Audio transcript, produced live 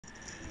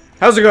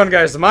How's it going,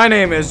 guys? My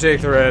name is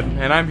Jake the Red,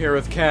 and I'm here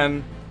with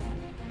Ken.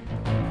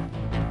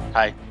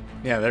 Hi.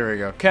 Yeah, there we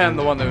go. Ken,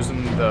 the one that was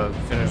in the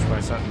finish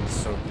my sentence,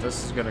 so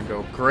this is gonna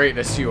go great,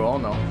 as you all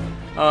know.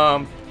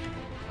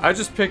 I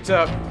just picked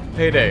up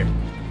PayDay.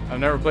 I've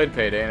never played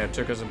PayDay, and it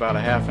took us about a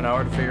half an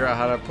hour to figure out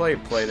how to play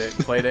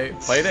PayDay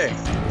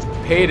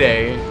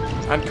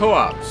on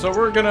co-op. So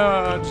we're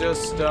gonna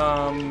just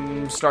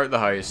start the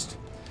heist,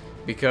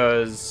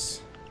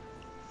 because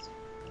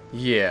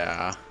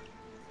yeah.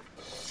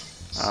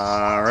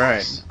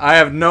 Alright. I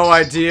have no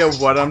idea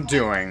what I'm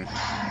doing.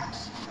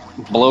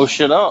 Blow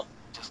shit up.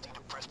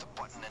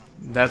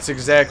 That's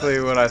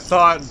exactly what I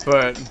thought,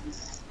 but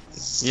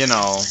you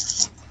know,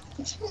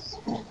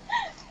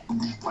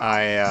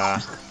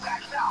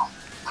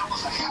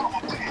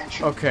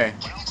 okay.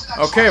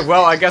 Okay,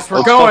 well, I guess we're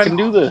Let's going. fucking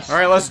do this.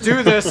 Alright, let's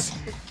do this.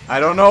 I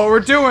don't know what we're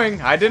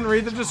doing. I didn't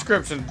read the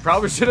description.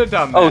 Probably should have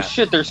done that. Oh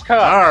shit, there's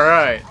cops.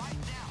 Alright.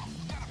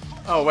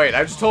 Oh wait,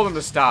 I just told him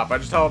to stop. I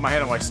just held up my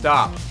hand, I'm like,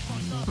 stop.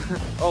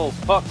 Oh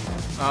fuck.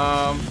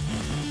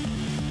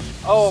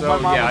 Oh, so, my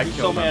mom yeah, would be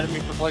so mad at me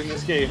for playing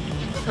this game.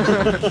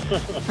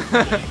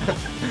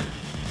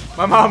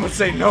 My mom would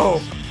say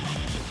no.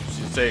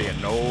 She'd say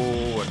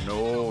no,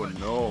 no,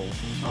 no.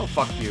 Oh,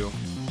 fuck you.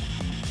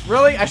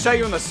 Really? I shot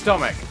you in the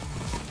stomach.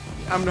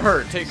 I'm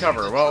hurt. Take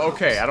cover. Well,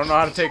 okay. I don't know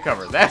how to take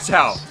cover. That's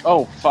how.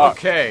 Oh, fuck.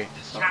 Okay.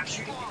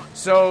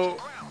 So,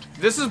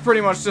 this is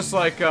pretty much just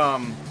like,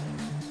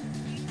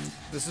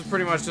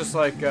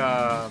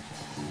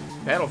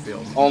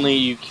 Battlefield. Only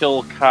you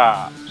kill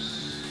cops.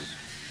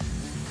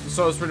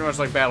 So it's pretty much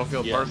like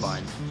Battlefield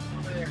Hardline.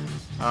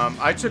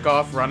 I took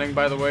off running,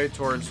 by the way,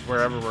 towards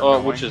wherever we're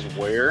going. Which is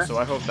where? So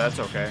I hope that's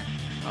okay.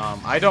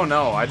 I don't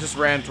know. I just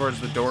ran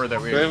towards the door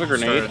that we Do I have a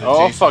grenade? started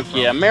Oh, adjacent fuck from.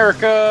 yeah.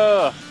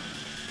 America!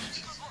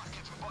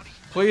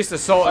 Police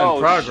assault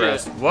in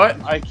progress. Shit.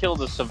 What? I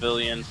killed a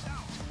civilian.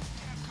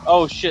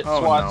 Oh shit,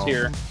 Oh, SWAT's no.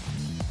 here.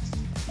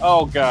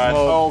 Oh god,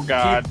 Well, oh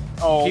god,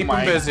 oh keep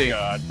my them busy.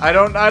 god. I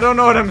don't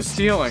know what I'm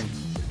stealing.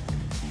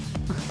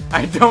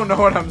 I don't know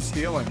what I'm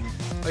stealing.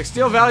 Like,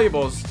 steal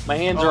valuables. My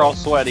hands are all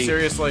sweaty.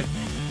 Seriously?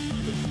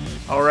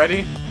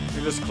 Already?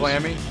 You're just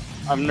clammy?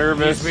 I'm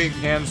nervous. Knees weak,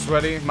 hands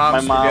sweaty,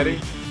 mom spaghetti?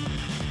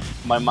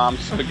 My mom's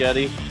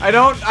spaghetti. I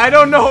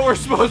don't know what we're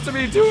supposed to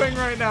be doing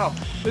right now.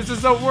 This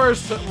is the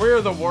worst.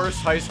 We're the worst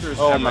heisters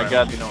ever. Oh my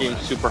god, you this know game's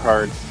that. super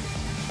hard.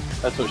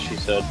 That's what she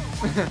said.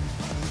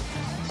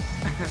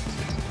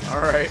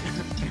 Alright.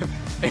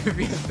 If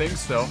you think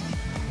so.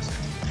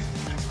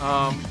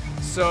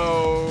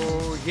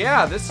 So,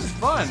 yeah, this is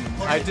fun.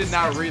 I did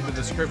not read the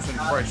description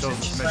before I chose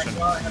this mission.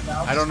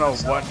 I don't know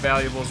what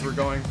valuables we're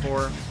going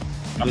for.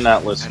 I'm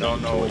not listening I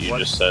don't know to what you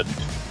just said.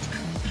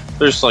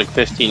 There's like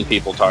 15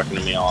 people talking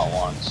to me all at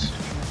once.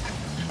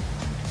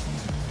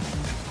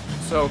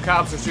 So,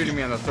 cops are shooting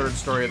me on the 3rd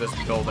story of this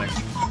building.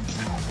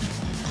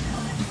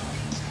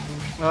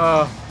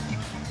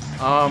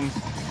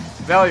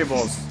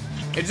 Valuables.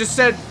 It just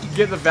said,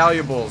 get the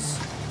valuables.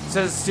 It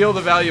says, steal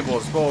the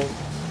valuables. Well,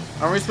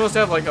 aren't we supposed to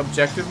have, like,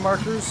 objective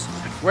markers?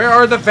 Where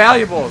are the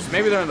valuables?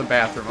 Maybe they're in the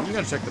bathroom. I'm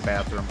gonna check the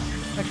bathroom.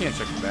 I can't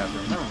check the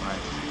bathroom. Never mind.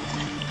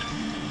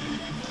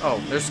 Oh,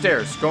 there's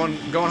stairs. Going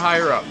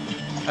higher up.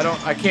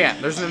 I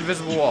can't. There's an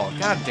invisible wall.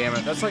 God damn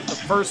it. That's like the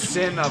first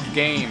sin of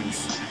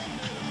games.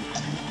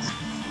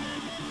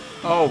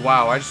 Oh,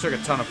 wow. I just took a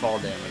ton of fall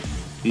damage.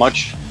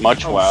 Much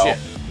Oh, wow. shit.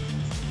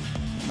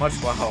 Much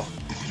wow.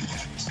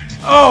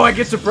 Oh, I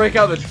get to break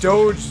out the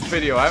Doge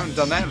video. I haven't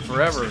done that in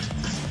forever.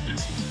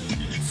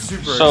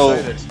 Super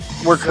excited.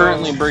 We're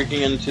currently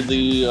breaking into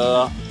the,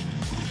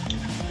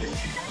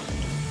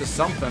 to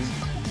something.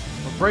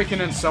 We're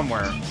breaking in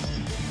somewhere.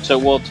 to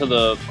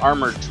the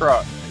armored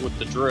truck with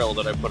the drill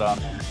that I put on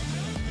there.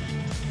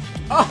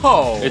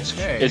 Oh,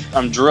 okay.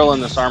 I'm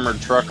drilling this armored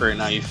truck right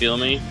now, you feel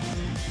me?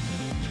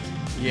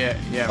 Yeah.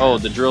 Oh,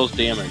 Man. the drill's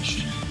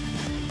damaged.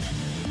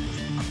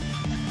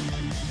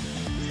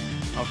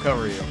 I'll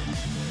cover you.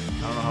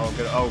 I don't know how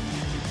good. Oh,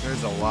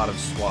 there's a lot of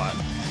SWAT.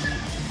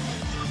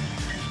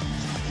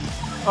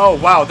 Oh,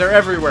 wow, they're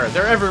everywhere.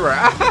 They're everywhere.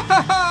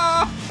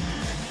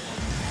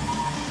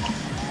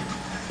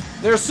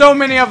 There's so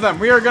many of them.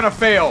 We are gonna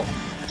fail.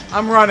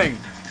 I'm running.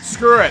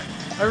 Screw it.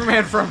 Every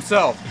man for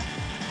himself.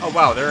 Oh,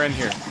 wow, they're in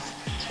here.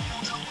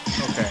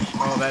 Okay.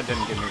 Oh, that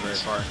didn't get me very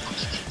far.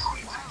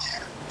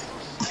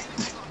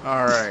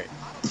 Alright.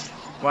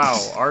 Wow,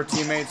 our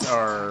teammates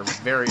are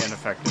very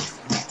ineffective.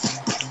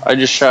 I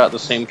just shot the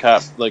same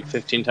cop like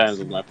 15 times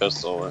with my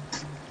pistol.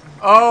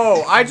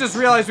 Oh, I just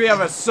realized we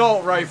have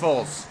assault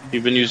rifles.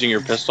 You've been using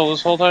your pistol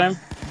this whole time?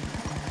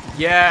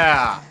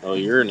 Yeah. Oh,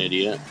 you're an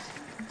idiot.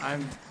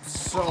 I'm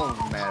so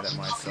mad at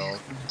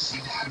myself.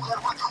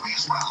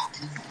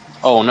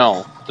 Oh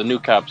no, the new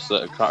cops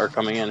that are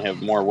coming in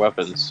have more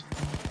weapons.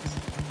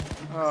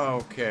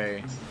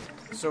 Okay.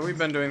 So we've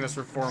been doing this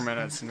for 4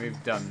 minutes and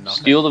we've done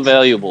nothing. Steal the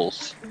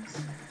valuables.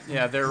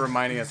 Yeah, they're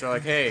reminding us. They're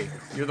like, hey,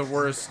 you're the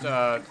worst,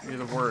 you're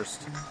the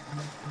worst.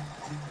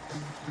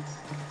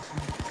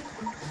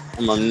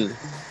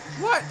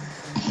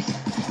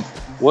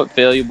 What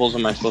valuables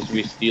am I supposed to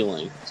be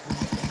stealing?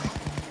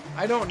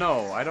 I don't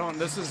know. I don't.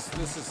 This is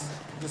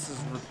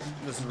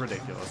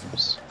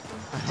ridiculous.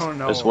 I don't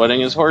know. This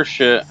wedding is horse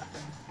shit.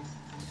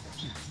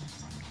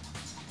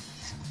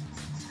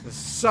 This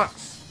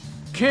sucks.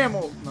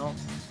 Camel. No.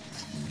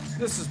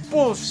 This is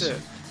bullshit.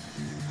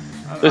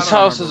 This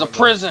house is a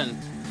prison.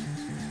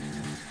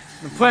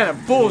 The planet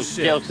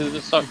bullshit. Galaxy,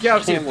 this sucks.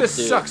 Galaxy, Camel this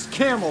dick. sucks.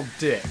 Camel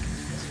dick.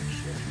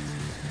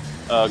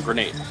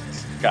 Grenade.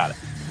 Got it.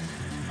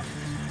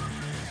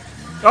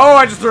 Oh,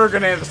 I just threw a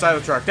grenade at the side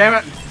of the truck. Damn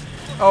it.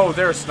 Oh,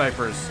 they're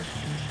snipers.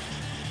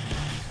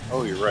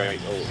 Oh, you're right.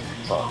 Oh,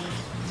 fuck.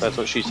 That's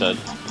what she said.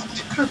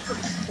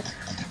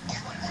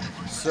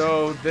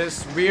 So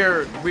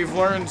we've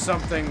learned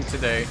something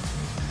today.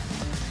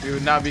 We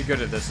would not be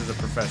good at this as a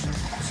profession.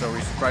 So we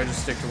should probably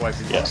just stick to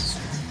wiping Yes.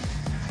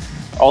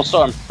 butts.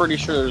 Also, I'm pretty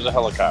sure there's a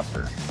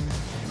helicopter.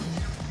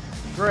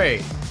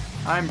 Great.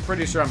 I'm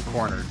pretty sure I'm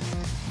cornered.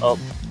 Oh.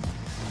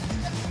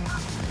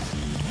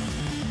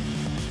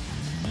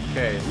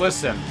 Okay,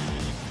 listen.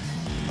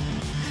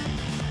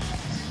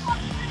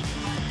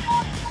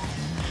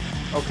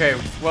 Okay,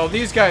 well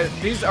these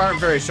aren't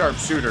very sharp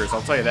shooters,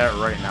 I'll tell you that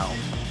right now.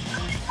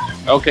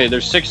 Okay,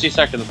 there's 60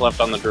 seconds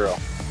left on the drill.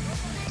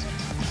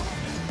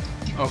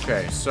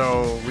 Okay,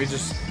 so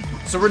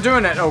we're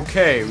doing it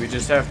okay, we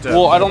just have to...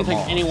 Well, I don't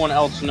think anyone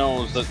else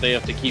knows that they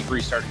have to keep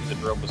restarting the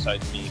drill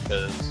besides me,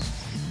 because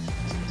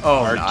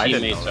our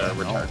teammates are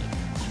retarded.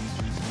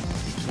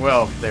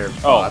 Well, they're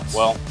bots. Oh,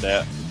 well,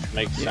 that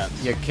makes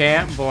sense. You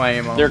can't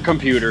blame them. They're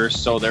computers,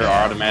 so they're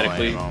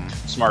automatically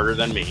smarter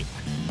than me.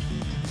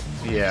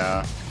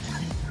 Yeah.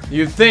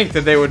 You'd think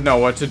that they would know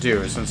what to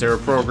do since they were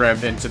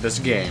programmed into this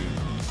game.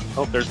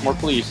 Oh, there's more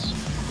police.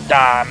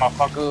 Die,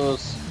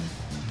 motherfuckers.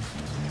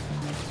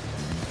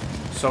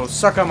 So,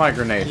 suck on my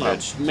grenade,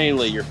 bitch.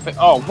 Melee your face.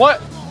 Oh,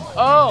 what?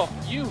 Oh,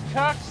 you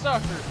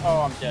cocksucker.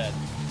 Oh, I'm dead.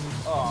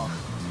 Oh.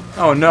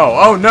 Oh, no.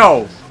 Oh,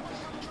 no.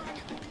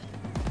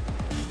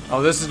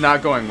 Oh, this is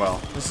not going well.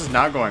 This is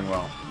not going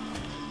well.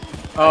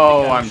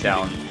 Oh, I'm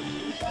down.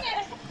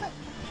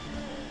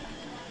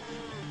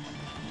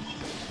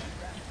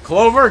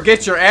 Clover,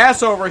 get your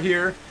ass over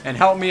here and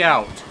help me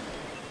out.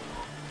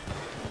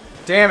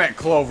 Damn it,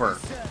 Clover.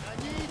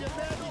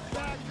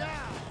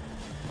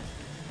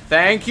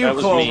 Thank you, That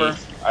was Clover. me.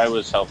 I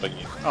was helping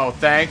you. Oh,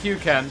 thank you,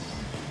 Ken.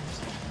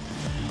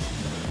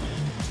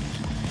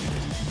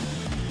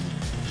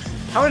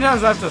 How many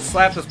times do I have to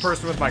slap this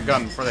person with my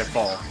gun before they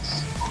fall?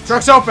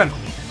 Truck's open!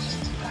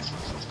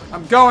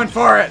 I'm going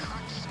for it!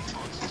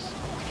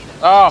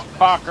 Oh,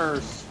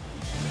 fuckers.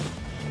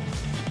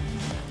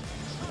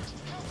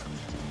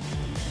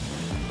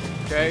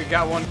 Okay,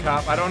 got one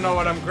cop. I don't know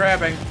what I'm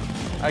grabbing.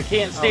 I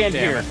can't stand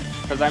here,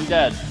 because I'm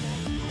dead.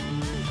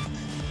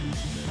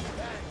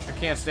 I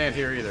can't stand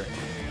here either.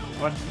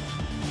 What?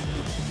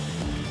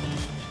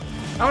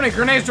 How many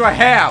grenades do I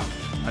have?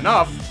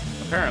 Enough,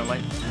 apparently.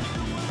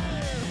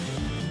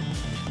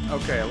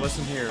 Okay,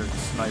 listen here,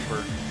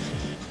 sniper.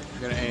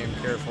 I'm gonna aim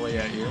carefully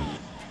at you.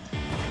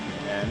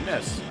 And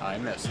miss. I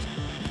missed.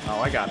 Oh,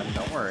 I got him.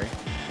 Don't worry.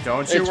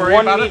 Don't you worry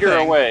about it. It's 1 meter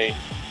away.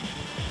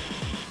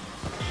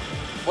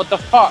 What the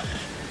fuck?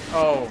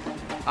 Oh,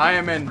 I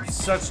am in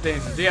such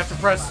danger. Do you have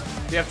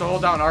to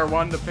hold down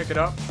R1 to pick it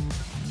up?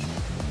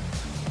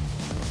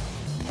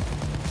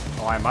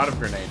 Oh, I'm out of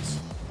grenades.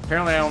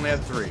 Apparently I only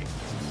had 3.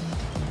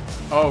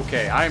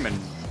 Okay, I am in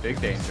big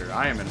danger.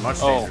 I am in much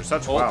danger.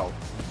 Such wow.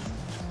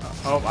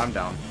 Oh, I'm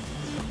down.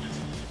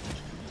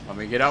 Let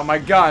me get out my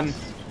gun.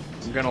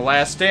 I'm gonna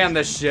last stand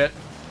this shit.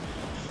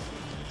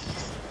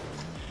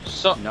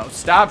 So no,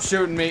 stop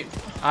shooting me.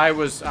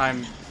 I'm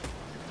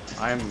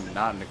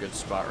not in a good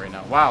spot right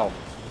now. Wow.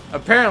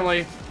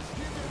 Apparently.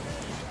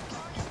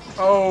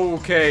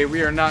 Okay,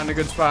 we are not in a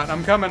good spot.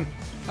 I'm coming.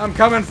 I'm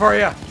coming for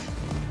you.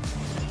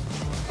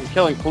 I'm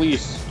killing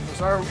police.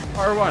 It's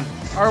R1.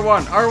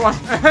 R1. R1.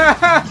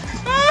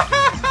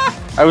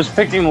 I was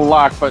picking the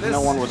lock, but no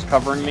one was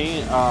covering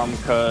me,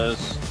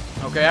 cause...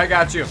 Okay, I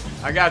got you.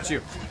 I got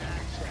you.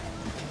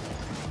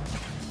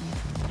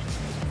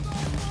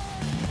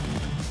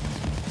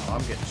 Oh,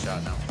 I'm getting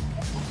shot now.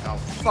 Oh,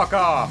 fuck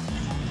off.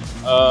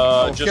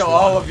 I'll just kill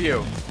all of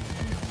you.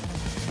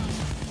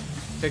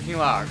 Picking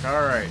lock.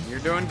 Alright, you're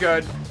doing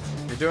good.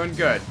 You're doing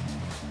good.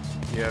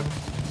 Yep.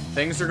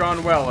 Things are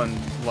going well in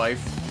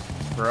life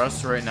for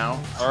us right now.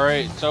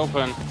 Alright, it's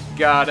open.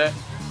 Got it.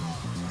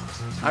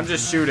 I'm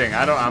just shooting.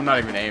 I'm not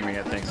even aiming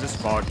at things. It's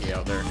foggy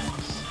out there.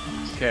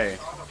 Okay.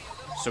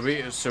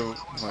 Wait.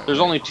 There's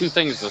only 2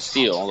 things to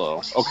steal,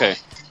 though. Okay.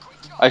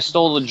 I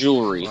stole the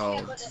jewelry.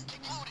 Oh.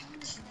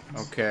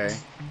 Okay.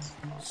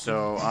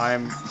 So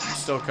I'm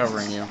still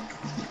covering you.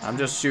 I'm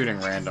just shooting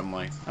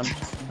randomly.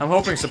 I'm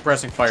hoping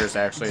suppressing fire is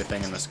actually a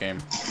thing in this game.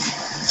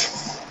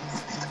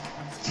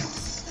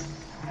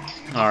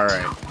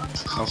 Alright.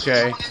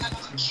 Okay.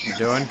 You're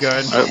doing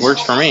good. It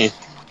works for me.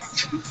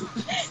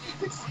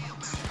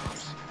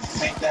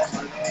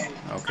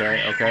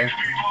 Okay, okay.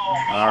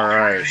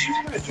 Alright.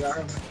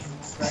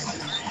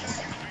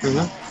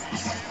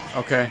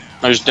 Okay.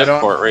 I just dead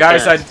for it right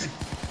guys, there.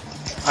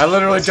 I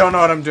literally don't know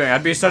what I'm doing.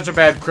 I'd be such a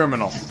bad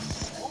criminal.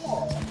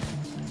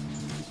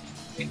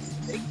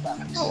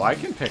 Oh, I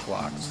can pick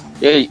locks.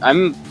 Yeah,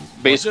 I'm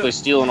basically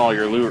stealing all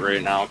your loot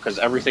right now because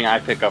everything I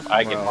pick up,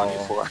 I get money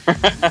for.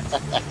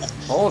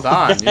 Hold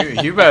on,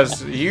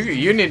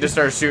 you need to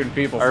start shooting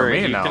people for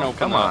me now. You can open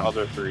Come the on.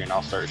 other 3 and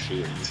I'll start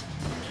shooting.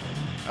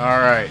 All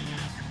right.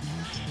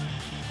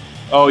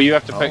 Oh, you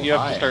have to pick. You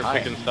have to start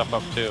picking stuff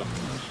up too.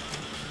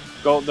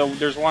 Go.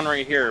 There's one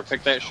right here.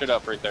 Pick that shit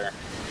up right there.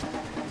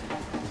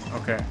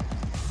 Okay.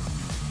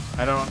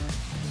 I don't.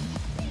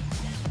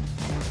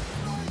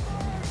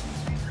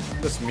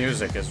 This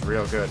music is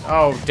real good.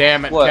 Oh,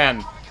 damn it,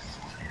 Ken.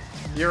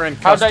 You're in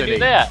custody. How'd I do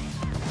that?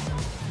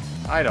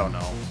 I don't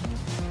know.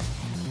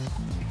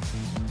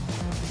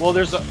 Well,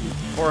 there's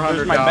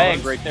 $400. my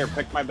bag right there.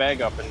 Pick my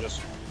bag up and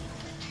just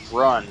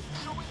run.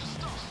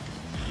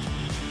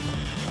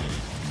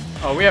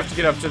 Oh, we have to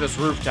get up to this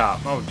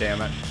rooftop. Oh,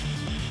 damn it.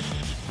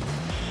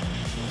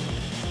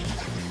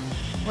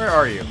 Where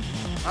are you?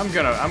 I'm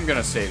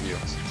gonna save you.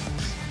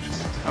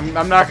 I'm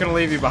not gonna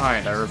leave you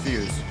behind. I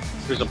refuse.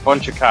 There's a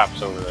bunch of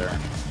cops over there.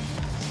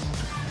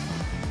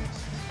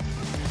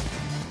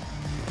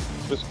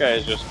 This guy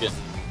is just getting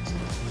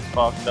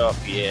fucked up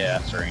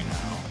yes right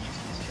now.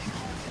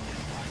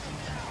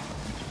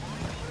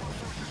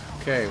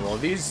 Okay, well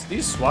these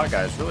SWAT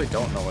guys really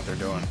don't know what they're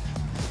doing.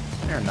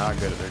 They're not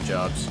good at their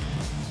jobs.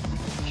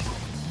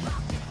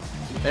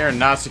 They are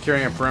not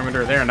securing a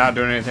perimeter. They are not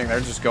doing anything.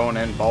 They're just going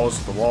in balls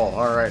to the wall.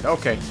 All right,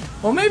 okay.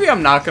 Well, maybe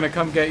I'm not gonna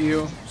come get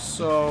you.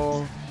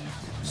 So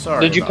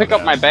sorry. Did you pick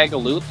up my bag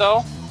of loot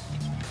though?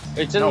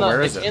 It's in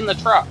in the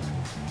truck.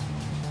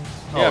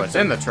 Oh, yeah, it's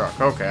in the truck.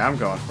 Okay, I'm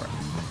going for it.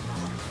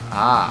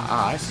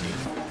 I see.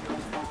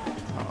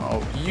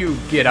 Oh, you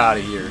get out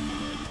of here.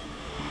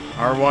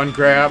 R1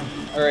 grab.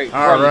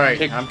 All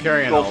right. I'm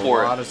carrying a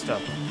lot of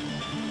stuff.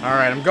 All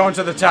right, I'm going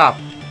to the top.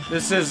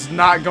 This is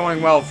not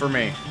going well for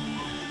me.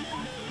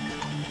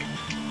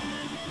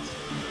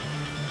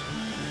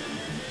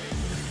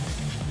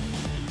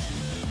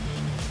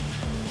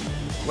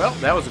 Well,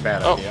 that was a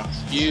bad idea.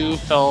 You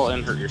fell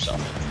and hurt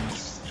yourself.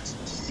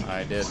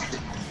 I did.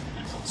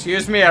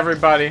 Excuse me,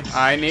 everybody.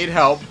 I need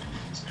help.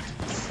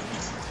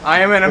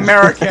 I am an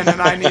American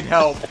and I need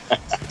help.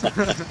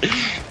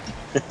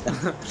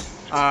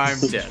 I'm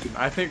dead.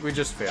 I think we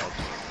just failed.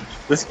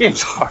 This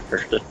game's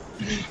hard.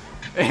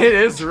 It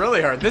is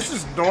really hard. This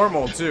is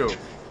normal, too.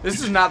 This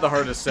is not the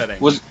hardest setting.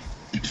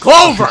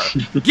 Clover!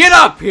 Get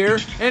up here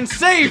and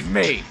save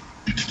me!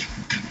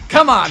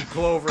 Come on,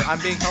 Clover. I'm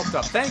being helped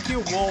up. Thank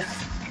you, Wolf.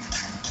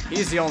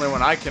 He's the only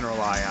one I can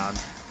rely on.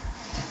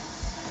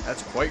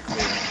 That's quite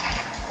clear.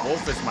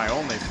 Wolf is my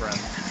only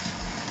friend.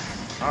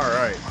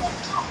 Alright.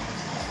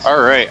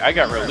 Alright, I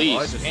got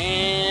released,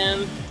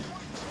 and...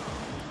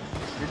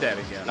 You're dead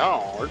again.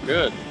 No, we're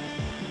good.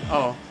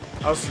 Oh,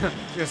 I was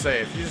gonna say,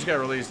 if you just got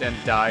released and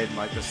died in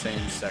like the same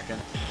second.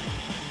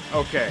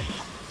 Okay.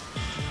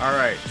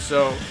 Alright,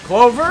 so,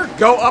 Clover,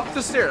 go up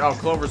the stairs. Oh,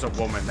 Clover's a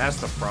woman. That's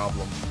the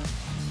problem.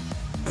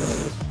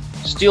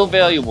 Steal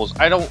valuables.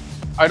 I don't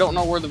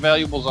know where the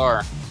valuables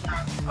are.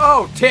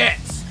 Oh,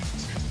 tits!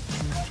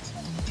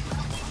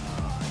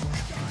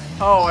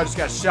 Oh, I just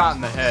got shot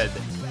in the head.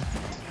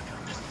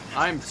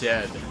 I'm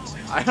dead.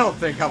 I don't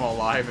think I'm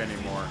alive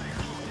anymore.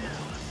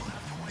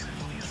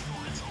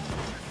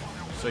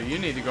 So you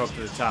need to go up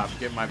to the top,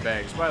 get my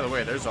bags. By the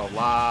way, there's a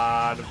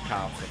lot of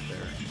cops up there.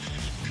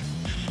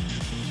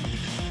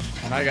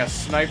 And I got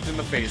sniped in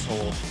the face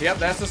hole. Yep,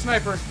 that's the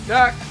sniper.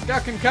 Duck!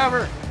 Duck and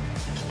cover!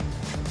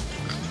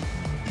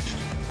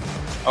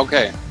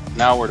 Okay,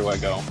 now where do I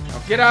go?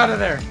 Oh, get out of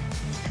there!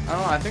 I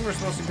don't know, I think we're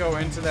supposed to go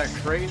into that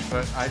crate,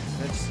 but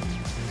it's...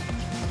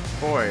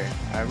 Boy,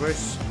 I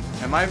wish...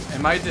 Am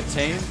I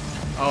detained?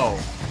 Oh,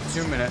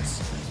 2 minutes.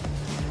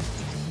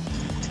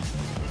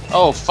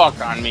 Oh,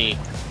 fuck on me.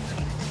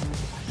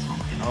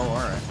 Oh,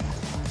 alright.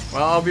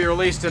 Well, I'll be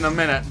released in a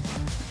minute.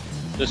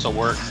 This'll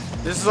work.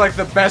 This is like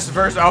the best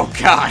verse. Oh,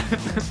 God.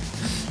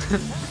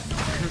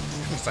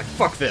 It's like,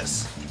 fuck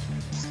this.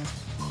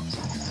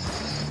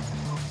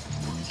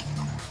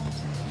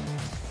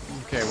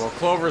 Okay, well,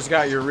 Clover's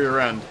got your rear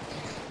end.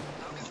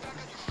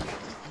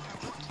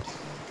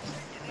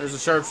 There's a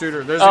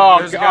sharpshooter. There's a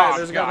guy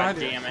behind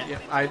you. Damn it. Yeah,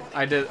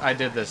 I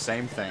did the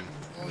same thing.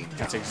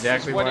 That's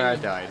exactly why I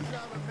died.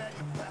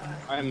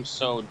 I'm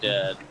so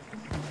dead.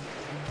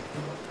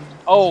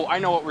 Oh, I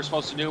know what we're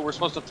supposed to do. We're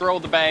supposed to throw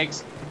the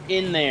bags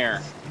in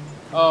there.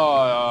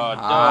 Oh,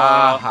 duh.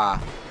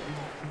 Aha.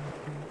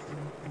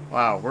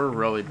 Wow, we're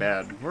really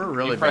bad. We're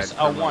really bad. Press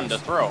L1 to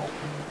throw.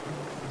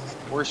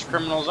 Worst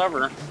criminals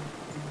ever.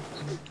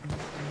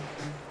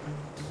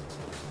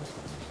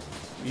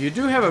 You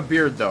do have a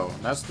beard, though.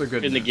 That's the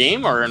good news. In the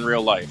game or in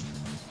real life?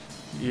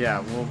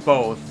 Yeah, well,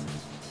 both.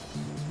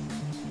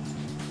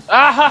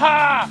 Ah ha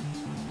ha!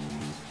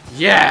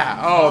 Yeah!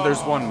 Oh,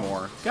 there's one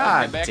more.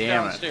 God okay, back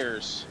damn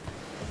downstairs.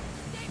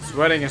 It.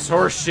 Sweating is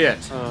horse shit.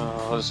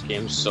 Oh, this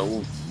game's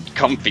so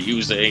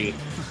confusing.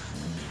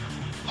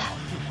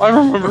 I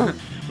remember.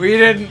 We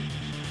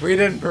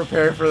didn't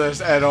prepare for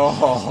this at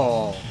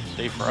all.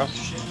 Save for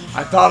us.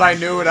 I thought I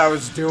knew what I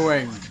was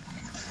doing.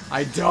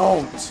 I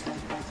don't.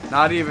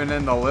 Not even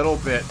in the little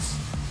bits.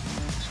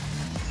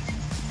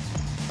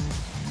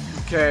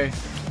 Okay.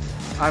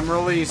 I'm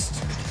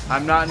released.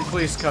 I'm not in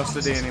police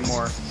custody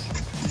anymore.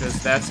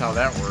 Because that's how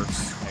that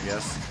works, I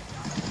guess.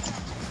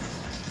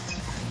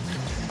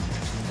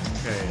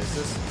 Okay, is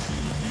this...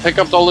 Pick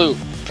up the loot.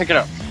 Pick it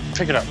up.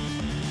 Pick it up.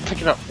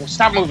 Pick it up. Well,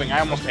 stop moving. I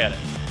almost had it.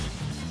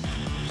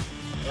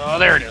 Oh,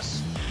 there it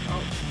is.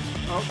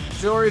 Oh,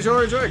 jewelry,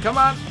 come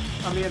on.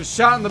 I'm being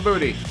shot in the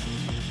booty.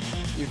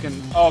 You can...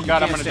 Oh,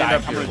 God, I'm gonna die.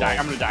 I'm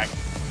gonna die.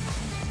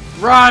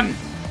 Run!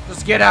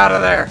 Just get out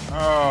of there.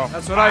 Oh.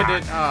 That's what I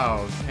did.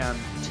 Oh, Ken.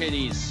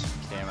 Titties.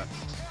 Damn it.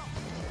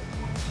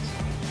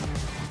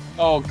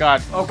 Oh,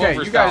 God. Okay,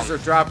 you guys are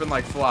dropping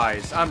like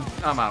flies. I'm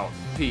out.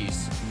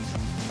 Peace.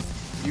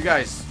 You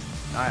guys,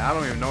 I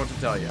don't even know what to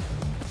tell you.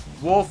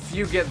 Wolf,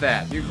 you get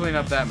that. You clean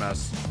up that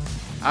mess.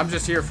 I'm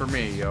just here for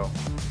me, yo.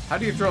 How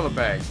do you throw the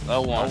bag?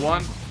 L1.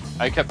 L1?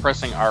 I kept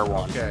pressing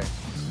R1. Okay.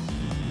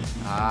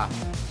 Ah.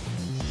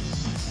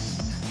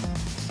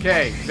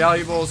 Okay,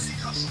 valuables.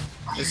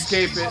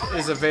 Escape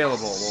is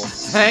available. Well,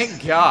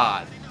 thank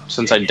God.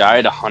 Since I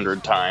died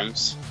 100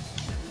 times.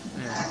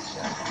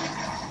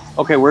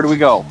 Okay, where do we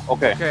go?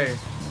 Okay. Okay.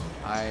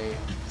 I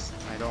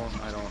don't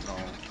know.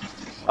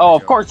 Oh,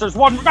 of course, there's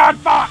one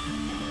god bot!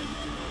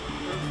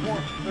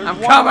 There's I'm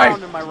one coming!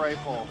 round in my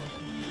rifle.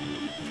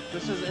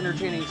 This is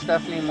entertaining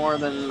Stephanie more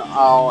than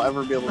I'll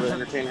ever be able to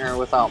entertain her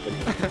without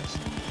video games.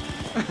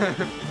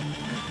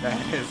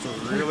 That is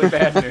really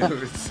bad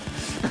news.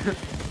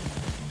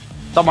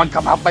 Someone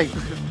come help me!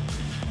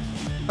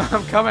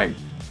 I'm coming!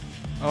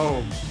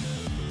 Oh.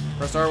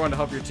 Press R1 to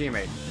help your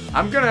teammate.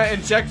 I'm gonna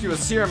inject you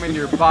with serum into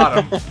your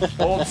bottom.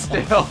 Hold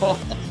still.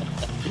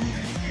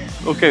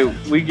 Okay,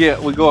 we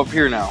go up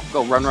here now.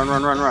 Go, run.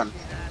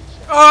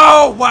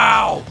 Oh,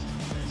 wow!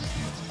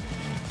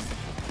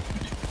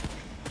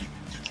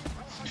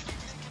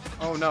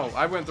 Oh no,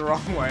 I went the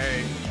wrong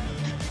way.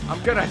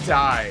 I'm gonna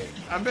die.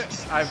 I've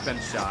been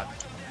shot.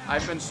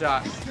 I've been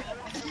shot.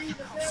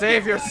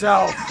 Save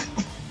yourself!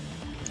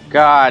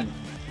 God.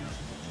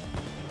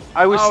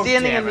 I was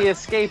standing damn in the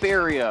escape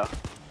area.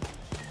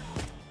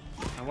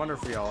 I wonder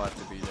if we all have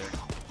to be there.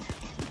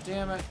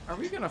 Damn it. Are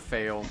we gonna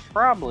fail?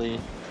 Probably.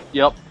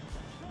 Yep.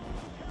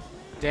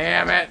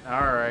 Damn it.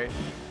 Alright.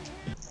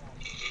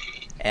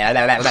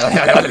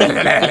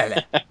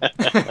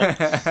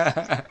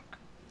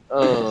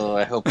 Oh,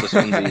 I hope this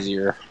one's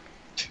easier.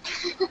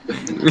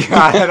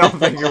 God, I don't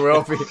think it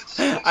will be.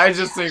 I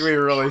just think we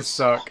really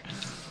suck.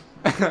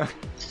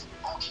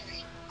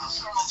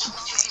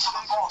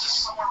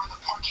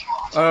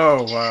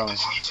 Oh, wow.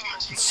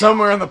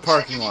 Somewhere in the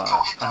parking lot.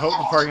 I hope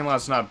the parking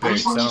lot's not big,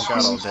 because I don't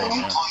got all day,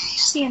 man.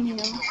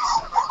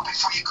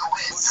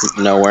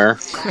 Nowhere.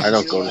 I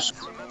don't go to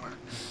school.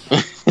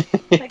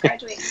 I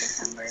graduate in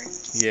December.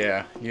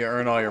 Yeah, you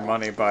earn all your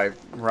money by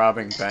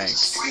robbing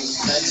banks.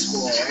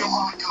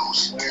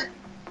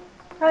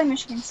 Probably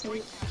Michigan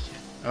State.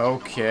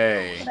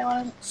 Okay.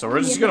 So we're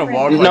just gonna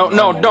walk. No,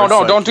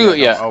 don't do it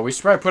yet. Oh, we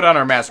should probably put on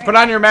our mask. Put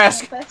on your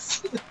mask.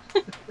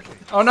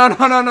 Oh no.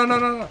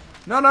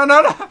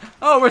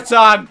 Oh, it's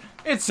on.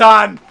 It's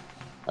on.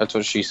 That's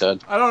what she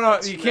said. I don't know.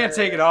 You can't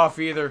take it off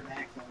either.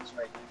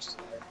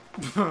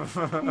 Does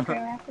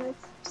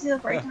he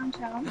live right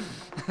downtown?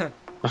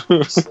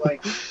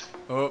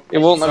 Oh, it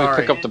won't let me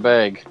pick up the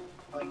bag.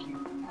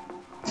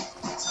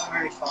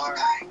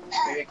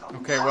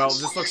 Okay, well,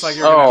 this looks like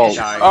you're gonna have to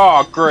die.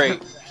 Oh,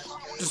 great.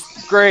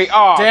 Just great.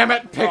 Oh, damn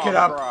it! Pick it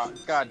up.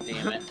 God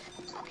damn it.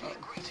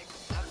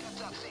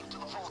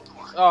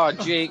 Oh,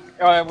 Jake.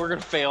 Oh, we're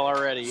gonna fail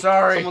already.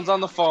 Sorry. Someone's on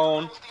the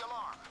phone.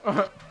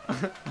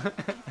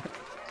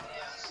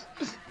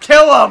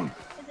 Kill him!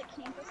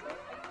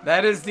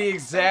 That is the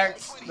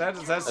exact. That's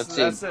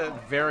the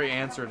very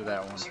answer to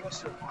that one.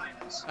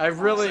 I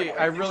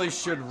really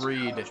should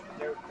read.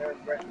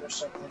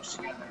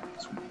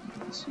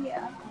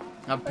 Yeah.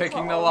 I'm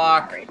picking the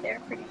lock. Right there,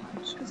 pretty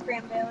much, because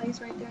Grand Valley's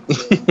right there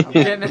too. I'm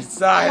getting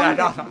inside.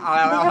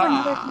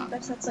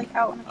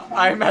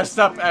 I messed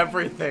up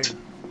everything.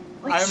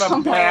 Like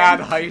I'm a bad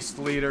heist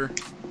leader.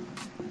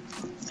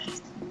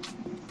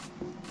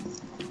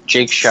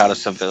 Jake shot a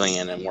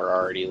civilian, and we're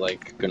already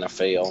like gonna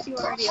fail. You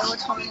already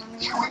overtold me.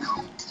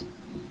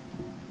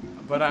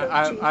 But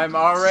I'm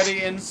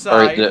already inside. All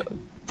right,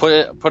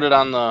 put it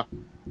on the.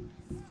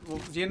 Well,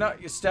 you know,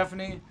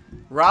 Stephanie,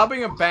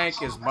 robbing a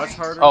bank is much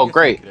harder. Oh,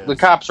 great! The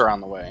cops are on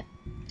the way.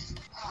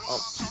 Oh,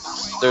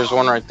 there's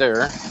one right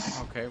there.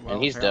 Okay, well,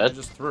 and he's dead. I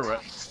just threw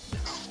it.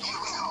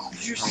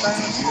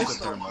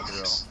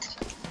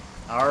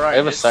 All right. I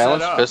have a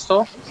silenced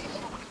pistol.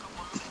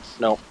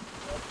 No.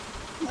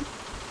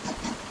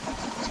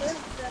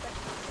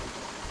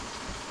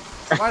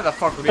 Why the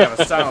fuck would we have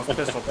a silenced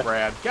pistol,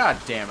 Brad? God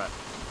damn it.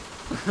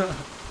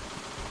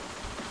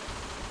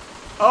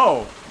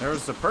 Oh, there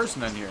was a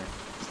person in here.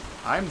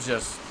 I'm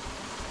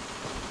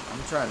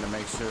trying to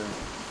make sure.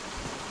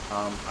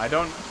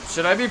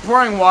 Should I be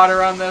pouring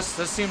water on this?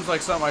 This seems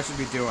like something I should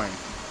be doing.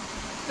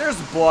 There's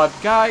blood,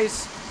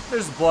 guys.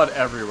 There's blood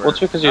everywhere. Well,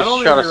 it's because you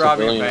shot a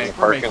civilian in the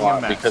parking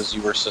lot because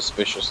you were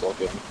suspicious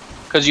looking.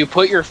 Because you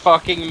put your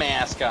fucking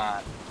mask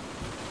on.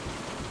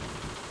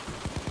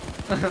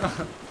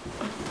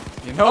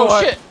 You know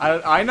what? Shit.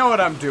 I know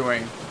what I'm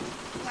doing.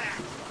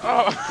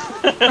 Oh.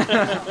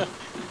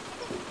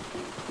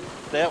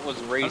 That was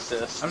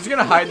racist. I'm just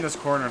gonna hide in this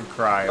corner and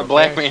cry. A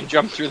black man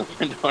jumped through the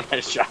window and I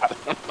shot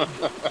him.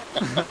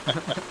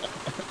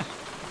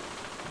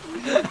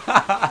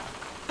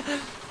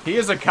 He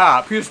is a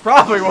cop. He was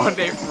probably one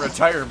day from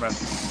retirement.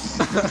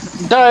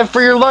 Die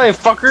for your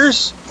life,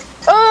 fuckers!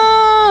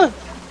 Ah!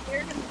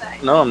 You're gonna die.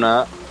 No, I'm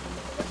not.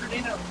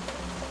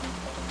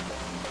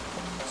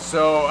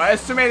 So, I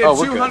estimated Oh,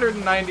 we're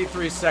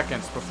 293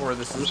 seconds before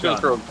this I'm is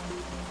just done. gonna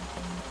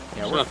throw.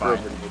 Yeah, I'm we're just gonna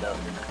fine. throw a grenade out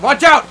here.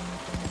 Watch out!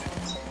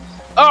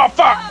 Oh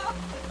fuck!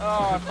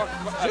 Oh, I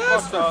fucked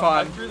Just for up.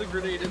 fun. I threw the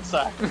grenade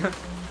inside.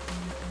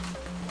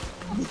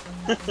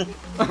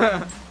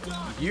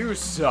 You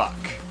suck.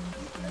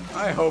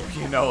 I hope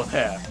you know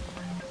that.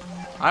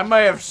 I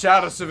may have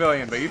shot a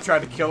civilian, but you tried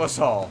to kill us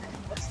all.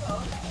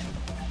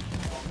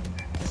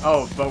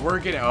 Oh, but we're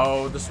getting...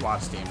 Oh, the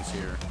SWAT team's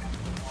here.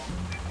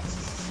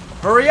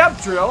 Hurry up,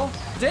 Drill!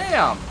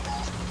 Damn!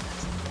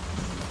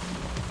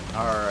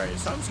 Alright,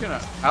 so I'm just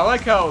gonna... I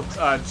like how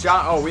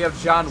John... Oh, we have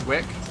John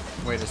Wick.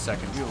 Wait a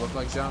second. Do you look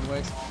like John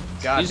Wick?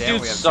 God These damn,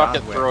 dudes we have suck John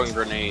at Wick. throwing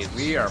grenades.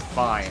 We are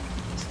fine.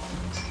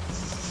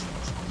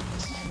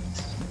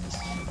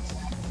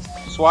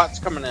 SWAT's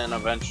coming in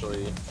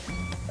eventually.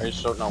 I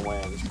just don't know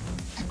when.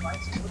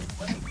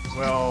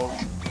 Well...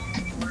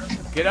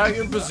 Get out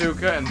your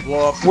bazooka and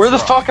blow up the Where the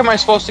truck. fuck am I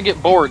supposed to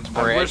get boards, I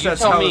Brad? wish You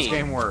that's tell how me. this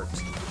game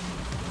works.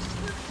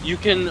 You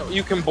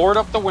can board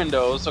up the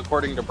windows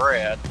according to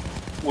Brad,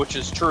 which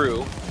is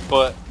true,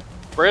 but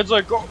Brad's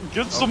like, oh,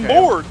 get some Okay.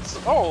 boards.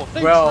 Oh,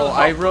 thanks Well, for the help,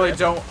 I really Brad.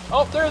 don't...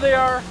 Oh, there they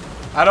are.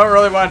 I don't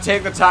really want to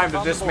take the time to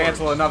On the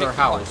dismantle boards. another Take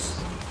the house.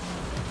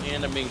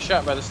 And I'm being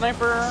shot by the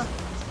sniper.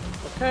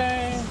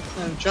 Okay,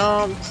 and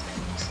jump.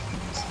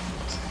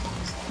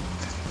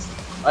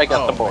 I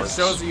got the It boards.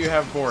 shows that you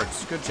have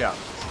boards. Good job.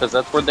 Because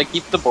that's where they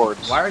keep the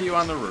boards. Why are you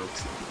on the roof?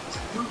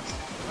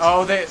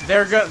 Oh,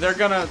 they're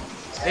gonna...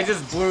 They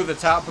just blew the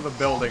top of the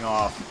building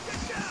off.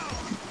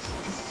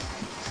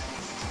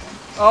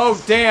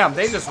 Oh, damn.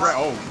 They just...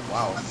 Oh,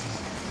 wow.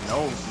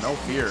 No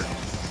fear.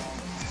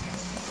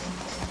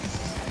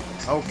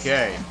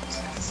 Okay.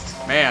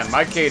 Man,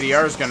 my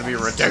KDR is gonna be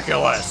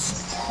ridiculous.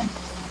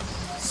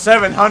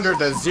 700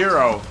 to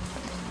 0.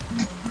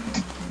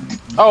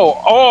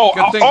 Oh,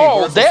 Good thing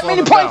before to that slow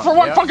many them planks down. for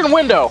one Yep. fucking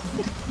window.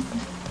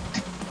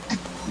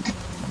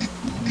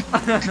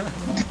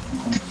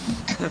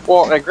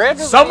 Well, I grabbed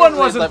it. Someone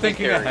wasn't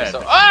thinking ahead.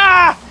 So,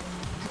 ah!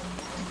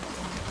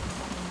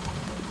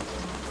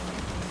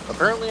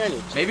 Apparently I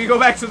need to. Maybe go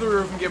back to the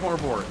roof and get more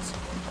boards.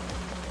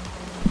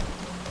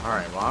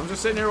 Alright, well, I'm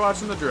just sitting here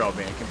watching the drill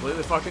being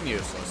completely fucking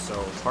useless,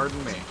 so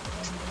pardon me.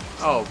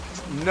 Oh,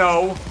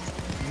 no.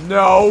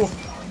 No.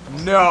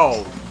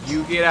 No.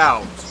 You get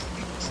out.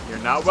 You're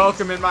not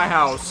welcome in my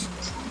house.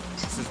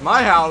 This is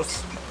my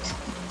house.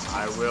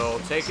 I will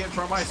take it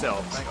for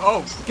myself.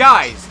 Oh,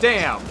 guys,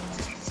 damn.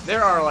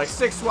 There are like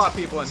 6 SWAT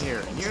people in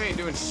here, and you ain't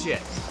doing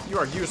shit. You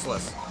are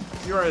useless.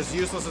 You are as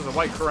useless as a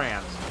white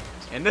Koran.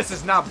 And this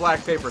is not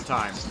black paper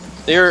time.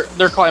 They're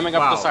climbing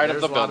up Wow, the side of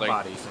the there's a lot building.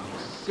 bodies in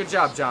here. Good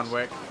job, John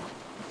Wick.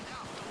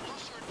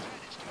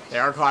 They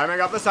are climbing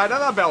up the side of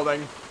the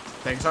building.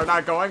 Things are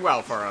not going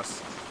well for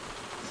us.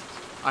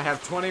 I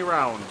have 20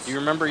 rounds. Do you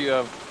remember you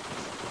have...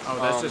 Oh,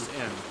 that's just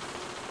in.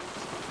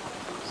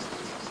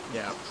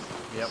 Yeah.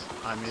 Yep.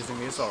 I'm using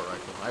the assault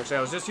rifle. Actually,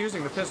 I was just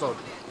using the pistol.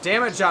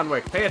 Damn it, John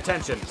Wick. Pay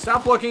attention.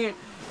 Stop looking at...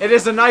 It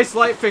is a nice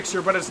light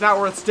fixture, but it's not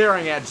worth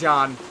staring at,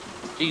 John.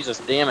 Jesus,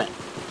 damn it.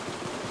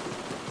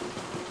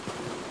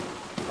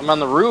 I'm on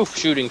the roof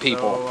shooting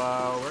people. So, where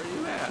are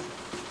you at?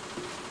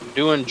 I'm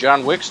doing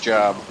John Wick's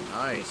job.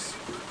 Nice.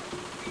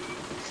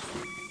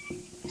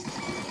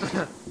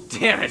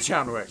 Damn it,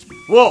 John Wick.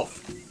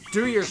 Wolf,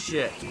 do your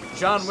shit.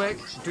 John Wick,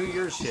 do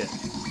your shit.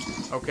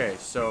 Okay,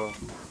 so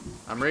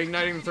I'm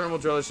reigniting the thermal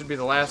drill. This should be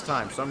the last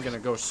time, so I'm gonna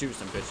go shoot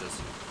some bitches.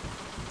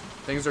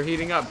 Things are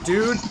heating up.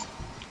 Dude,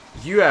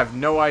 you have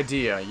no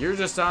idea. You're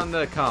just on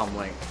the comm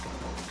link.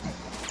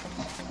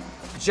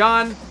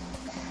 John,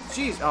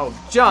 jeez, oh,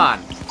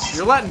 John,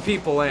 you're letting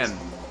people in.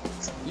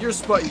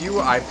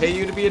 I pay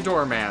you to be a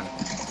doorman.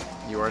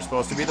 You are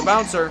supposed to be the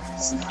bouncer.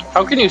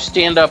 How can you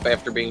stand up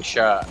after being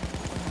shot?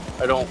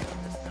 I don't...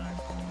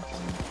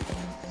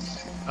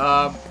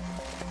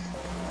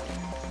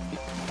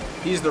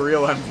 He's the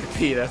real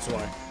MVP, that's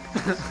why.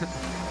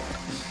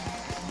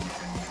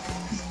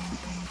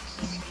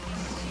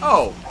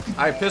 Oh,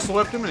 I pistol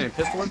whipped him and he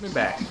pistol whipped me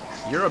back.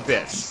 You're a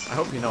bitch. I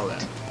hope you know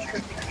that.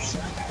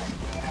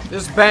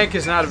 This bank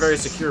is not a very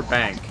secure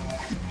bank.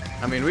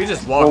 I mean, we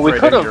just walked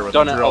right in here with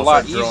a drill,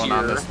 start drilling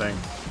on this thing.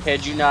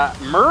 Had you not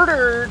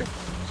murdered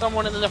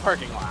someone in the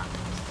parking lot.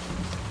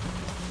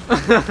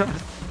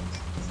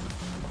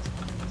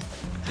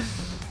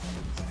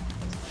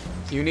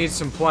 You need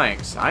some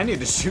planks. I need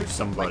to shoot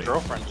somebody. My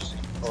girlfriend just...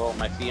 Oh,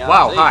 my fiancé.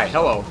 Wow, hi,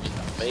 hello. In the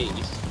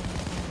face.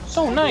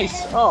 So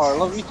nice. Oh, I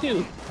love you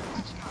too.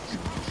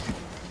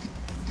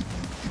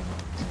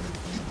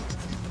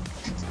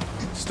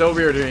 Still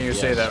weird hearing you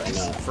say Yes, that I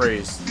know.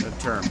 phrase, that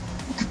term.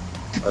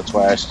 That's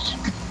why I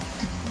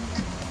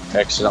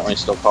accidentally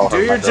still call her.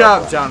 Do your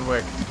job, John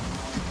Wick.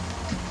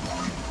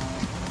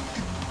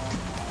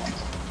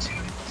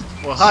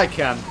 Well, hi,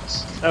 Ken.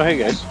 Oh, hey,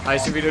 guys.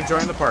 Nice of you to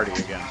join the party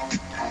again.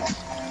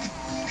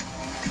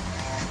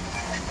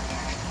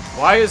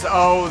 Why is...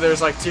 Oh,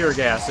 there's like tear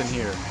gas in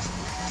here.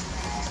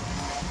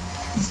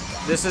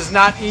 This is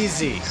not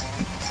easy.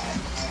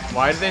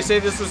 Why did they say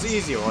this was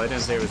easy? Well, they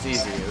didn't say it was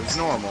easy. It was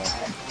normal.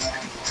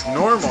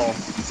 Normal?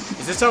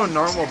 Is this how a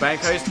normal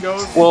bank heist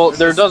goes? Well,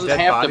 there doesn't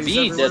have to be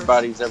everywhere? dead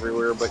bodies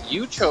everywhere, but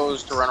you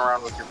chose to run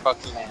around with your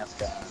fucking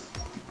mask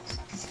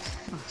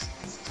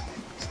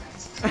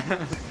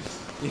on.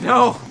 You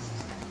know,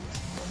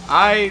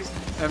 I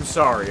am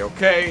sorry,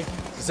 okay?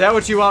 Is that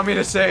what you want me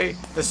to say?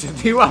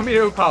 Do you want me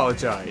to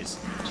apologize?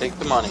 Take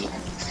the money.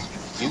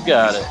 You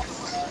got it.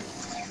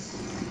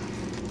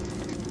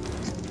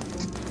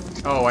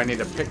 Oh, I need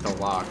to pick the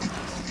lock.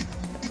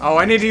 Oh,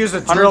 I need to use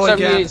the drill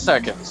again. 178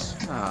 seconds.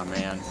 Oh,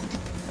 man.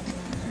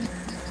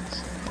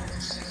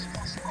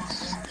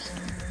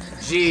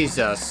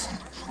 Jesus.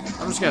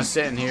 I'm just gonna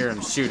sit in here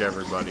and shoot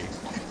everybody.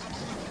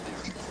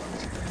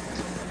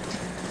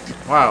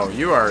 Wow,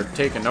 you are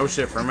taking no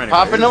shit from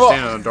anybody. You're just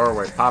standing in the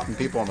doorway, popping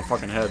people on the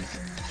fucking head.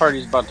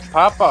 Party's about to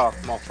pop off,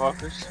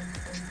 motherfuckers.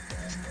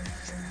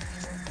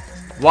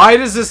 Why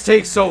does this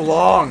take so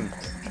long?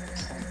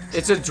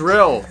 It's a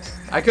drill.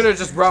 I could have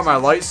just brought my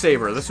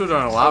lightsaber. This would have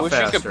done a lot faster.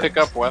 I wish you could pick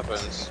up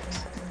weapons.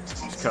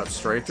 Just cut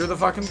straight through the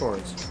fucking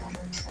boards.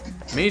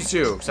 Me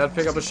too, because I'd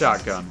pick up a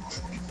shotgun.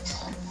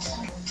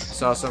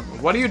 Saw some...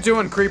 What are you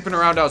doing creeping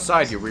around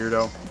outside, you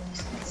weirdo?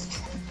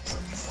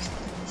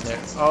 There.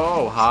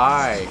 Oh,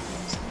 hi.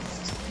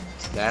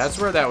 That's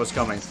where that was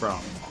coming from.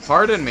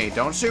 Pardon me,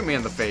 don't shoot me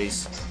in the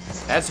face.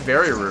 That's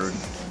very rude.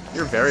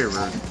 You're very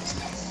rude.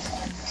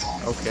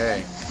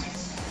 Okay.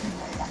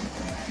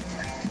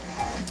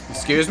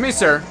 Excuse me,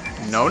 sir.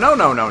 No, no,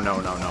 no, no, no,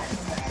 no, no.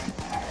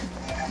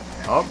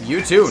 Oh,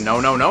 you too.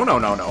 No, no, no, no,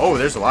 no, no. Oh,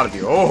 there's a lot of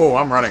you. Oh,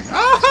 I'm running.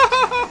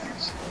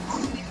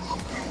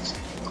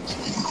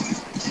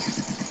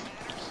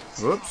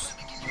 Whoops.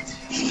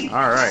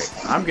 Alright.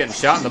 I'm getting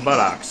shot in the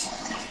buttocks.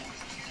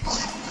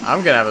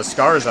 I'm gonna have the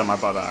scars on my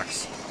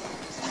buttocks.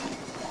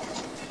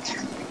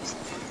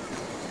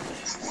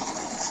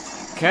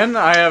 Ken,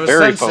 I have a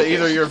sense that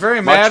either you're very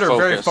mad or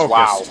very focused.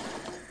 Wow.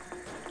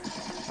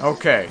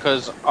 Okay.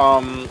 Because,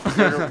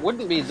 there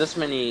wouldn't be this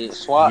many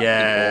SWAT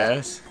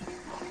people.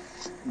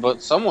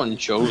 But someone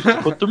chose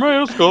to put their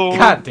mask on.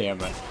 God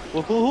damn it.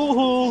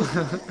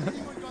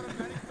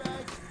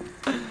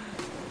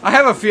 I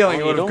have a feeling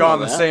it would have gone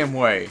the same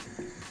way.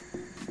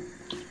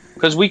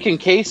 Because we can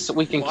case the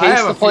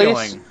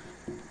place.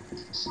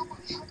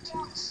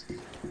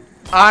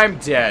 I'm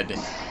dead.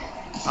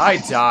 I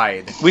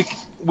died. We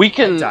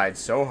can. I died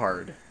so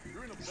hard.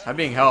 I'm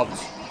being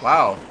helped.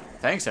 Wow.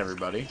 Thanks,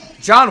 everybody.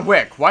 John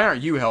Wick, why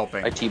aren't you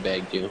helping? I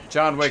teabagged you.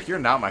 John Wick, you're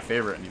not my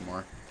favorite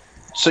anymore.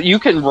 So you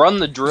can run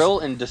the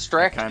drill and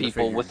distract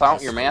people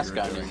without your mask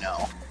on you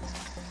now.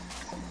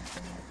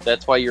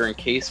 That's why you're in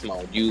case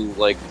mode. You,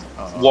 like,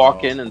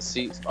 walk in and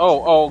see...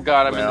 Oh,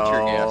 God, I'm in the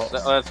tear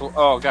gas.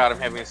 Oh, God, I'm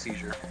having a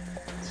seizure.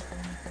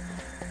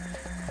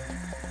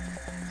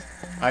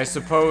 I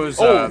suppose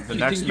the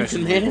next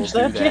mission we will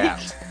do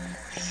that.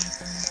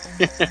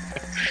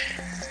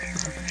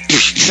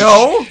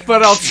 No,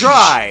 but I'll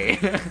try.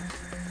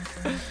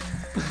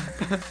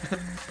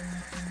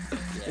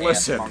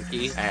 Listen,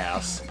 monkey.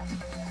 Ass.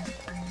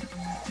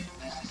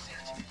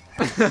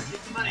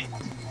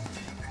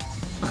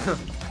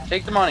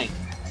 Take the money.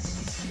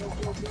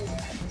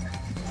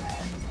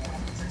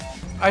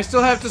 I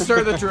still have to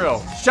start the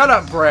drill. Shut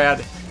up, Brad.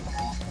 You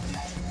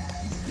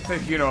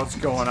think you know what's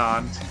going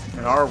on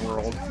in our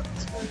world.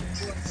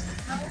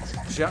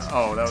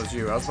 Oh, that was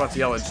you. I was about to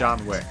yell at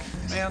John Wick.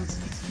 Man.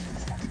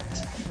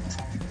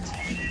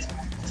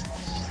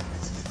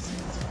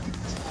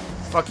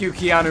 Fuck you,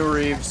 Keanu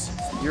Reeves.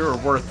 You're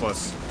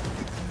worthless.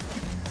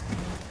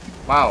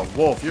 Wow,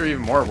 Wolf, you're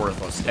even more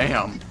worthless.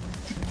 Damn.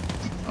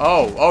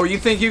 Oh, you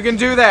think you can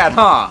do that,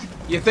 huh?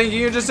 You think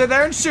you can just sit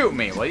there and shoot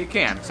me? Well, you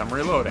can, because I'm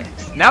reloading.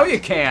 Now you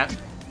can't.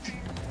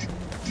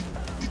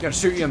 I'm gonna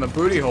shoot you in the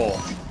booty hole.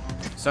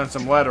 Send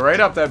some lead right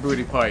up that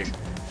booty pipe.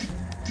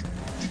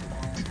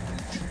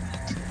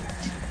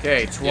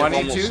 Okay,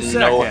 22 seconds.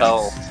 No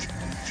health.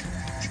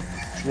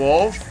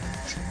 Wolf?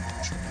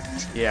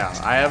 Yeah,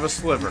 I have a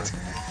sliver.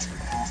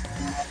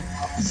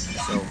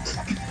 So,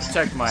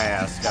 protect my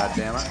ass,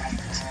 goddammit.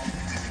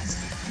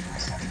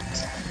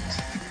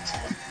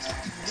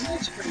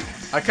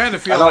 I kind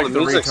of feel like the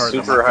retard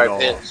super high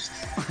pitched.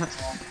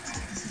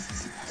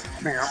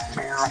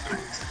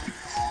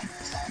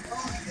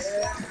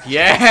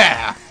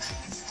 Yeah!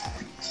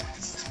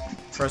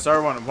 Press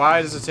R1.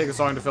 Why does it take us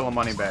long to fill a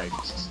money bag?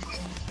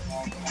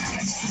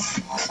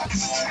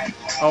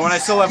 Oh, and I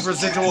still have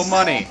residual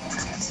money.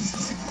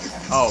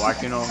 Oh, I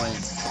can only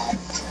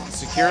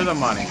secure the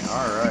money.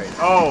 Alright.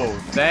 Oh,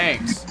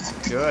 thanks.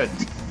 Good.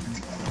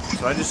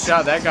 So I just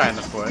shot that guy in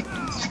the foot.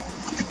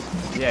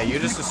 Yeah, you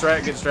just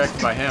get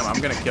distracted by him. I'm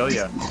gonna kill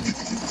you.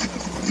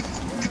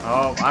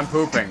 Oh, I'm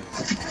pooping.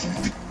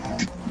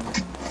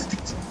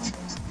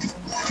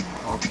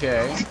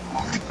 Okay.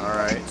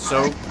 Alright.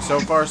 So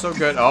far so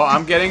good. Oh,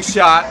 I'm getting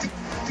shot.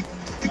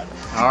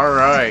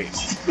 Alright.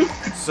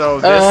 So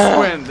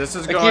this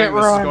is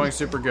going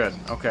super good.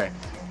 Okay.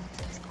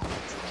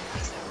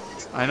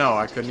 I know,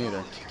 I couldn't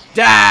either.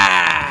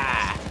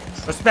 Die!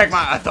 Respect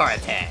my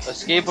authority.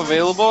 Escape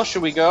available,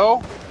 should we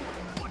go?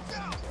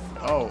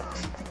 Oh.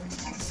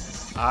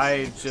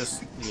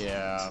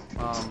 Yeah.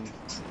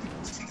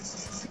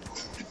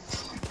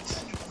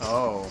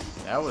 Oh,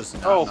 that was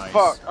not nice.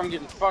 Fuck, I'm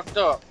getting fucked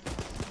up.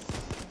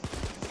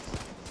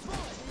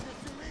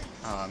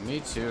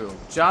 Me too.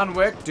 John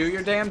Wick, do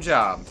your damn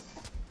job.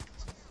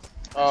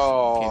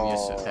 Oh. Give me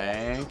a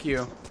thank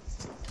you.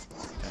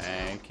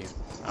 Thank you.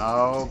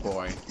 Oh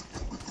boy.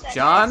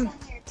 John?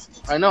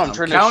 I know, I'm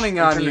counting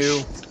on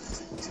you.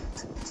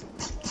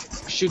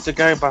 Shoot the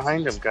guy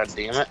behind him, god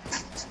damn it.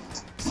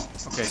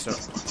 Okay, so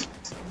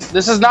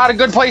this is not a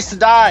good place to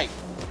die.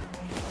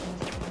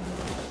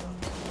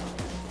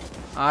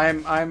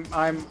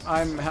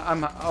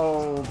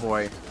 oh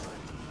boy.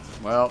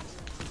 Well,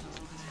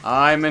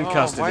 I'm in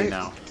custody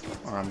now.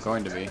 Or I'm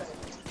going to be.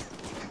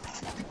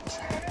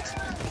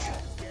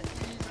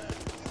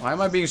 Why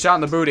am I being shot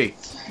in the booty?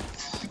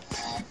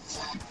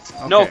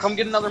 Okay. No, come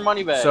get another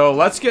money bag. So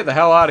let's get the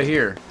hell out of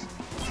here.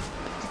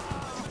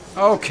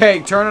 Okay,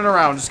 turning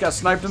around. Just got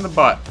sniped in the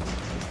butt.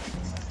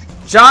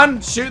 John,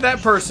 shoot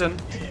that person.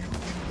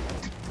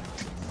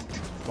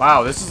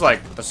 Wow, this is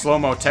like a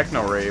slow-mo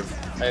techno rave.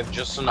 I have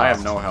just enough. I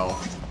have no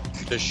health.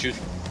 To shoot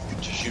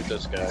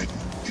this guy.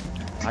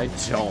 I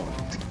don't.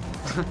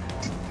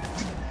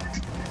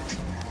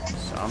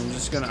 So I'm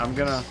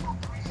gonna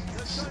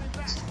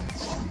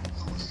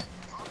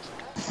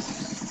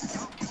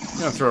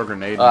throw a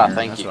grenade in here.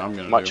 Thank That's you. what I'm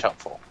gonna Much do.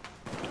 helpful.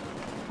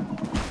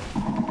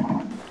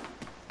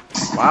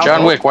 Wow.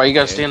 John Wick, why you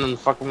gotta stand in the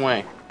fucking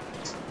way?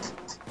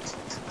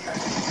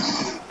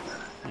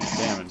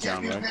 Damn it,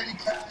 John Wick.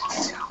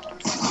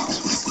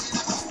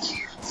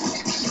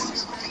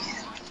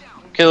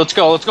 Okay, let's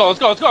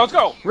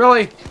go.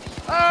 Really?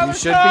 You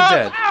should be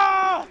dead.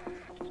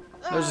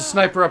 There's a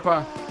sniper up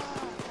on.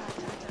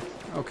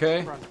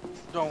 Okay. Run.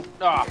 Don't.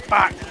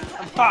 Fuck.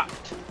 I'm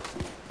fucked.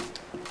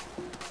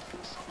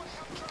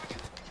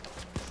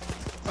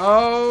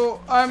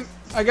 Oh,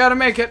 I gotta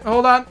make it.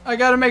 Hold on. I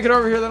gotta make it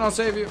over here, then I'll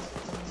save you.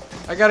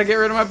 I gotta get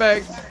rid of my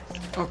bag.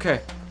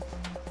 Okay.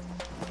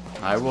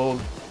 I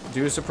will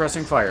do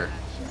suppressing fire.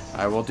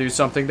 I will do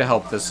something to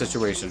help this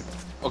situation.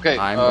 Okay.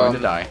 I'm going to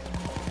die.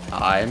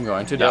 I am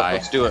going to die.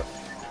 Let's do it.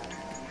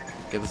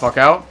 Get the fuck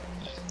out.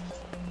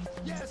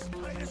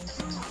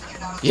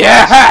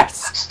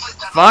 Yes!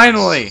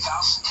 Finally!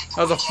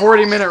 That was a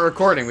 40-minute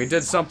recording. We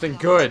did something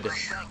good.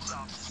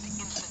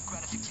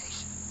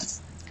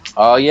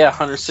 Oh yeah,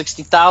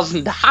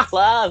 $160,000.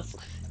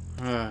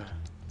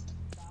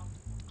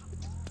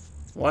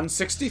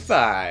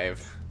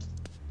 165.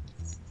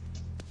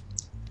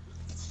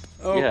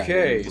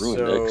 Okay, yeah,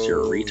 so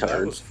you're a retard.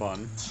 That was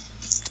fun.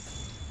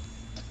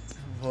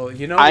 Well,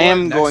 you know I what?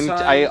 am Next going to.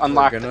 time, I we're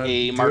unlocked gonna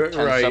a do Mark it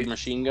 10 right.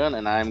 submachine gun,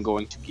 and I am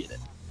going to get it.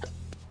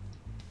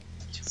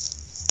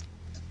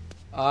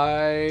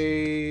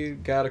 I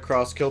got a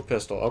cross-kill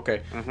pistol.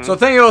 Okay. So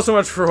thank you all so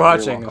much for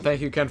watching, and thank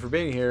you, Ken, for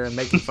being here and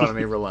making fun of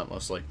me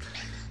relentlessly.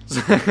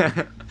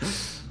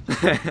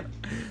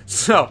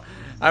 So,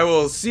 I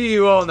will see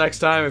you all next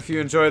time. If you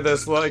enjoyed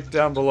this, like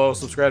down below,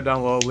 subscribe down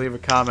below, leave a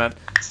comment.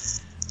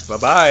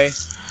 Bye-bye.